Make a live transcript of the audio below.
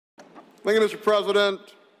Thank you, Mr. President.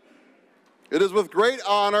 It is with great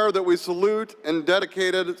honor that we salute a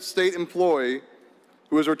dedicated state employee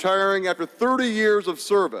who is retiring after 30 years of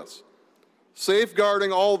service,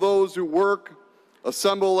 safeguarding all those who work,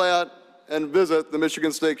 assemble at, and visit the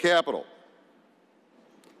Michigan State Capitol.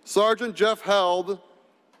 Sergeant Jeff Held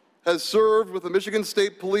has served with the Michigan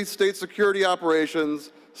State Police State Security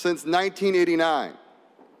Operations since 1989.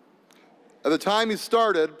 At the time he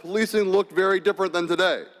started, policing looked very different than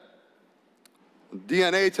today.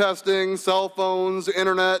 DNA testing, cell phones,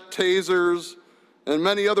 internet, tasers, and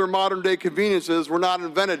many other modern-day conveniences were not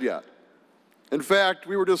invented yet. In fact,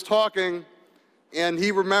 we were just talking, and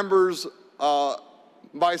he remembers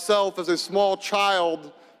myself as a small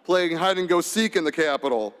child playing hide-and-go-seek in the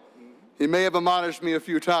Capitol. He may have admonished me a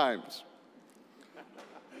few times.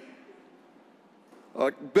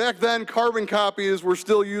 Back then, carbon copies were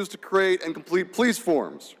still used to create and complete police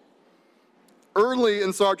forms. Early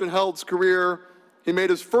in Sergeant Held's career, he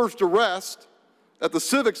made his first arrest at the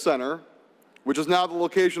Civic Center, which is now the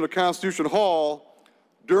location of Constitution Hall,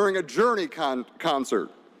 during a Journey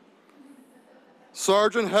concert.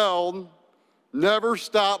 Sergeant Held never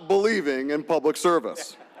stopped believing in public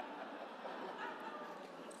service.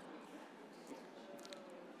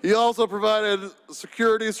 He also provided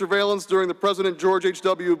security surveillance during the President George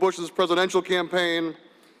H.W. Bush's presidential campaign.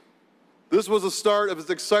 This was the start of his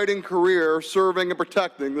exciting career serving and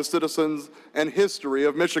protecting the citizens and history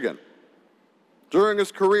of Michigan. During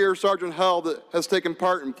his career, Sergeant Held has taken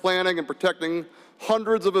part in planning and protecting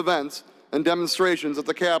hundreds of events and demonstrations at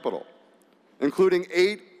the Capitol, including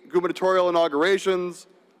 8 gubernatorial inaugurations,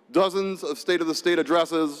 dozens of state-of-the-state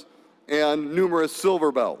addresses, and numerous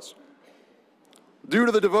silver bells. Due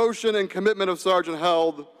to the devotion and commitment of Sergeant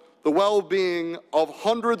Held, the well-being of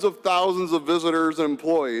hundreds of thousands of visitors and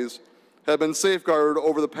employees have been safeguarded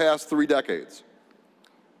over the past 3 decades.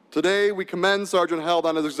 Today, we commend Sergeant Held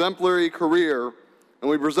on his exemplary career, and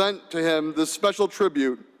we present to him this special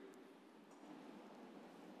tribute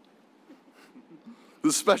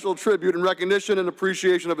in recognition and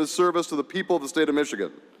appreciation of his service to the people of the state of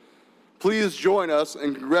Michigan. Please join us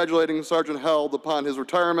in congratulating Sergeant Held upon his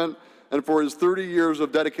retirement and for his 30 years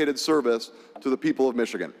of dedicated service to the people of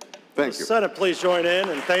Michigan. Thank you. The Senate, please join in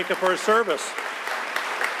and thank him for his service.